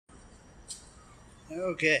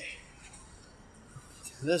Okay,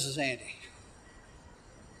 this is Andy,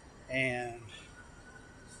 and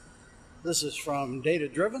this is from Data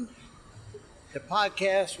Driven, the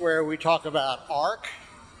podcast where we talk about ARC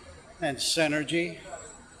and Synergy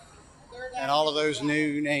and all of those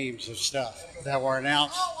new names of stuff that were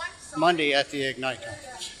announced Monday at the Ignite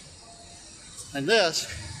conference. And this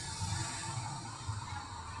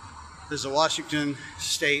is the Washington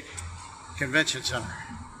State Convention Center,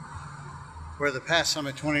 where the PASS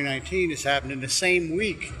Summit 2019 is happening the same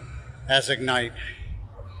week as Ignite.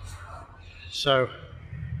 So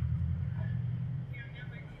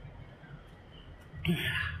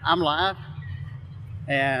I'm live,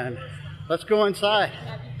 and let's go inside,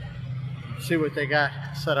 see what they got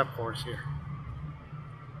set up for us here.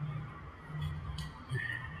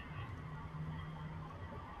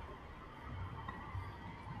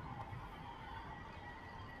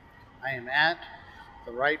 I am at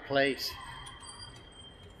the right place.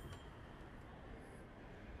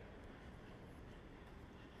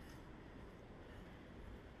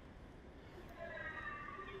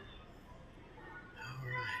 All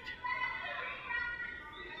right.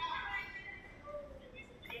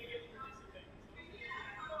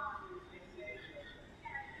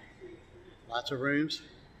 Lots of rooms.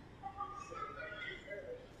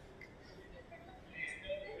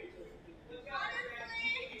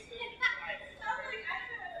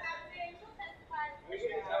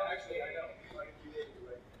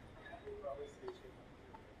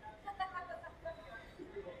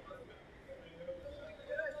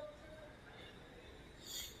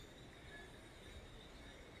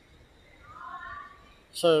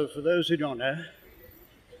 So for those who don't know,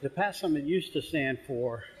 the PASS Summit used to stand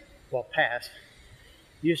for, PASS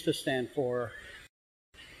used to stand for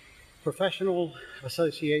Professional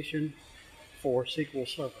Association for SQL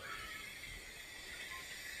Server.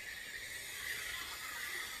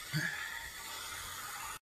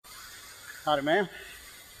 Howdy, ma'am.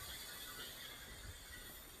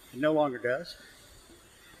 It no longer does.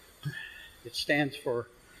 It stands for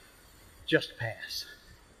just PASS.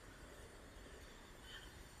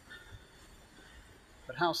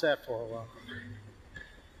 But how's that for a welcome?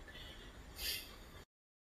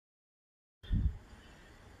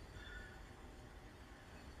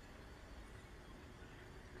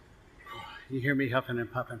 You hear me huffing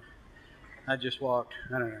and puffing. I just walked,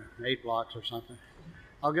 8 blocks or something.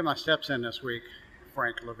 I'll get my steps in this week,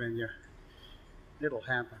 Frank Lavinia. It'll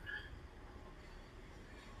happen.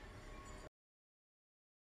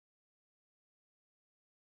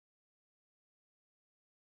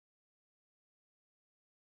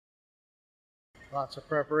 Lots of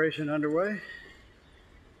preparation underway.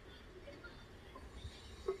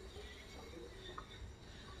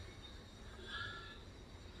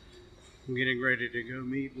 I'm getting ready to go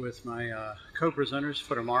meet with my co-presenters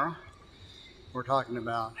for tomorrow. We're talking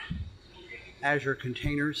about Azure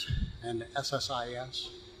containers and SSIS,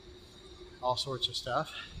 all sorts of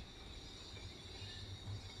stuff.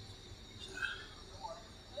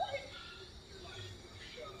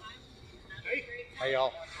 Hey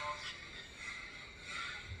y'all.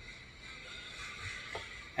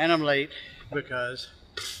 And I'm late because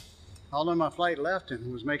although my flight left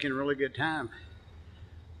and was making a really good time,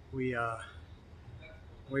 we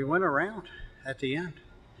went around at the end.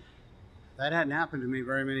 That hadn't happened to me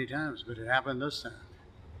very many times, but it happened this time.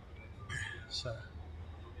 So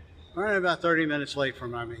we're only about 30 minutes late for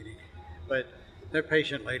my meeting, but they're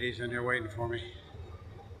patient ladies and they're waiting for me.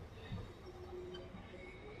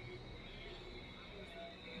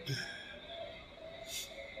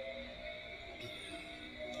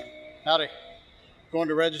 Howdy. Going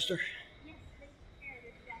to register? Yes,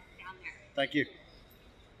 down there. Thank you.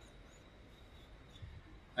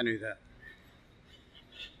 I knew that.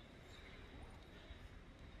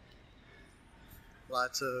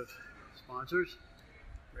 Lots of sponsors.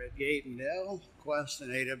 Redgate and Dell, Quest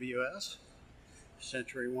and AWS,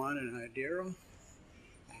 SentryOne and Idera,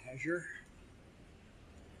 Azure.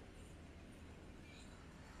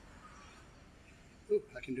 Ooh,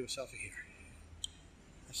 I can do a selfie here.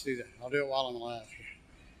 Let's do that. I'll do it while I'm live here.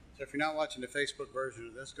 So if you're not watching the Facebook version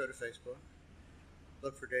of this, go to Facebook.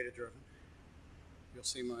 Look for Data Driven. You'll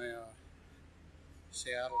see my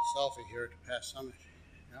Seattle selfie here at the PASS Summit.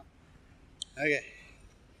 Yep. Okay.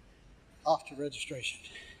 Off to registration.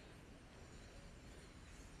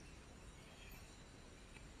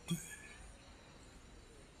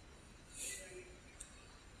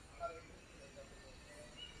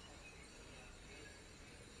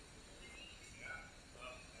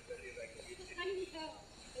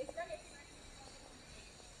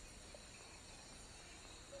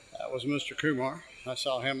 That was Mr. Kumar. I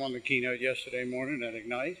saw him on the keynote yesterday morning at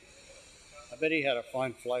Ignite. I bet he had a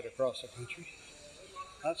fine flight across the country.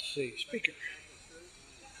 Let's see, speaker.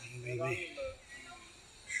 Maybe.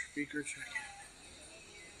 Speaker check.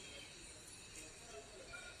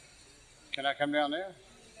 Can I come down there?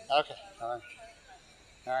 Okay, all right.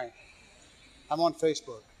 All right. I'm on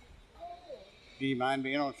Facebook. Do you mind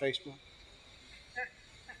being on Facebook?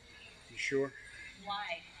 You sure?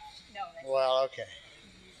 Why? No, that's Well, okay.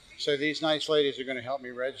 So these nice ladies are going to help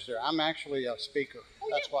me register. I'm actually a speaker.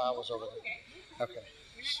 That's why I was over there. Okay.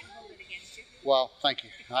 We're not going to hold it against you. Well, thank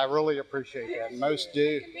you. I really appreciate that. Most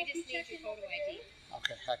do. We just need your photo ID.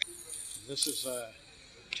 Okay. This is a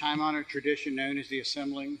time-honored tradition known as the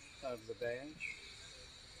assembling of the badge.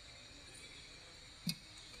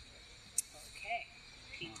 Okay.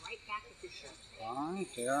 Be right back with your shirt. All right,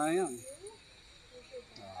 there I am.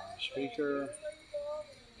 Speaker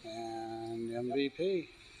and MVP.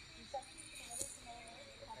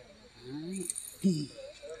 All right.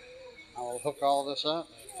 I will hook all this up.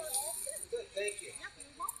 Thank you.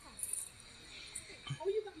 You're welcome. Oh,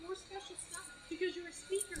 you got more special stuff because you're a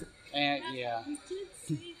speaker. And yeah, You did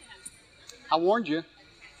say that. I warned you.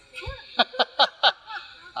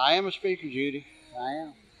 I am a speaker, Judy. I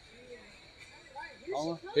am.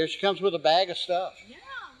 Oh, here she comes with a bag of stuff. Yeah,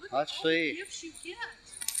 look Let's at all the see. gifts you get.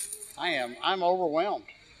 I'm overwhelmed.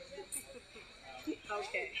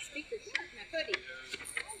 Okay. Speaker shirt and a hoodie.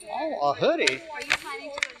 Oh, a hoodie. Are you planning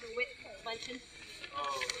to go to the WIT luncheon?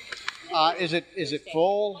 Is it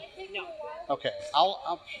full? No. Okay,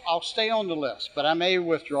 I'll stay on the list, but I may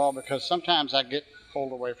withdraw because sometimes I get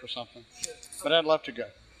pulled away for something. But I'd love to go.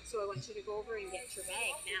 So I want you to go over and get your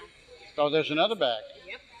bag now. Oh, there's another bag.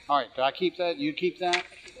 Yep. All right, do I keep that? You keep that?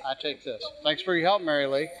 I take this. Thanks for your help, Mary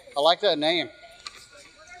Lee. I like that name.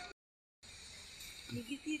 You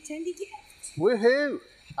get the attendee gift. Woohoo!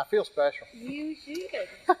 I feel special. You should.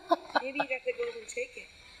 Maybe you got the golden ticket.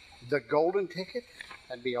 The golden ticket?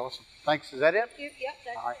 That'd be awesome. Thanks. Is that it? Yep,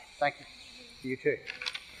 that's All right, thank you. You too.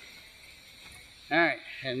 All right,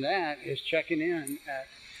 and that is checking in at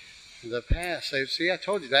the pass. So, see, I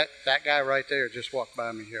told you that guy right there just walked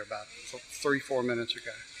by me here about 3-4 minutes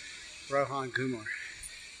ago. Rohan Kumar.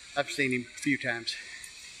 I've seen him a few times.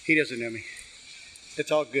 He doesn't know me.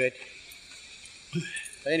 It's all good.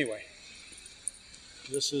 But anyway,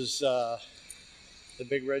 this is the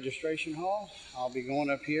big registration hall. I'll be going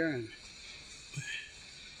up here, and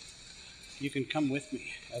you can come with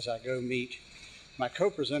me as I go meet my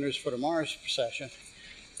co-presenters for tomorrow's session,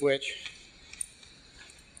 which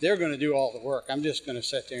they're going to do all the work. I'm just going to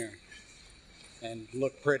sit there and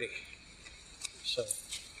look pretty. So,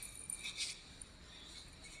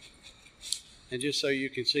 and just so you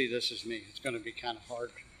can see, this is me. It's going to be kind of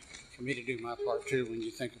hard for me to do my part too when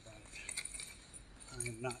you think about it. I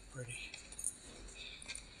am not pretty.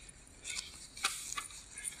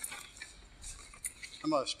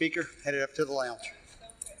 I'm a speaker headed up to the lounge.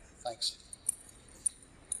 Thanks.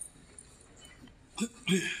 I had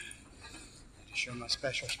to show my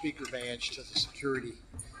special speaker badge to the security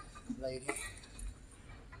lady.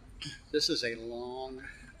 This is a long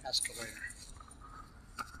escalator.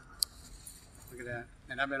 Look at that.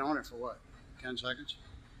 And I've been on it for what? 10 seconds?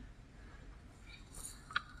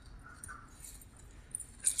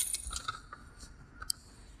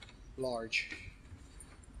 Large,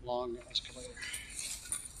 long escalator.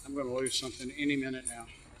 I'm going to lose something any minute now.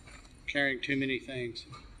 Carrying too many things.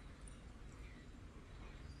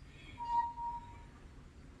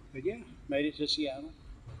 But yeah, made it to Seattle.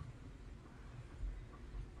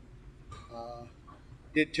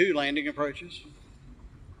 Did 2 landing approaches.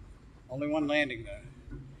 Only 1 landing though.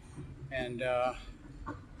 And yeah,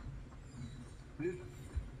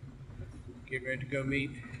 get ready to go meet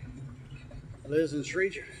Liz and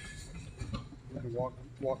Sreeja. We can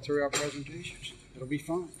walk through our presentations. It'll be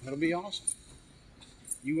fun. It'll be awesome.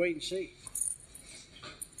 You wait and see.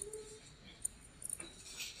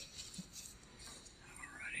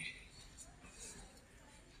 Alrighty.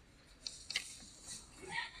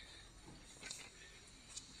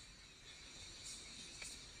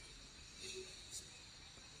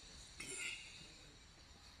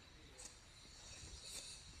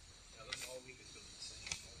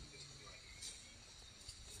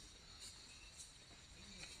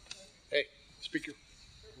 Hey, speaker,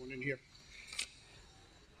 going in here.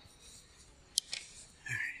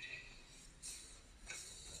 All right.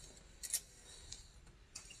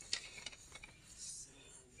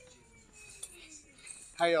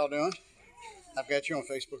 How y'all doing? I've got you on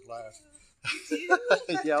Facebook Live.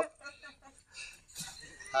 Yep.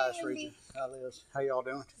 Hi, Sreeja. Hi, Liz. How y'all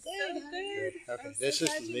doing? Good. Good. Okay, this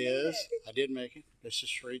is Liz. I did make it. This is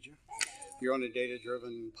Sreeja. You're on the Data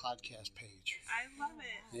Driven podcast page. I love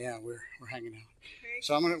it. Yeah, we're hanging out. Very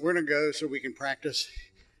So we're gonna go so we can practice.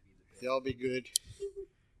 Y'all be good.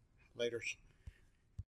 Laters.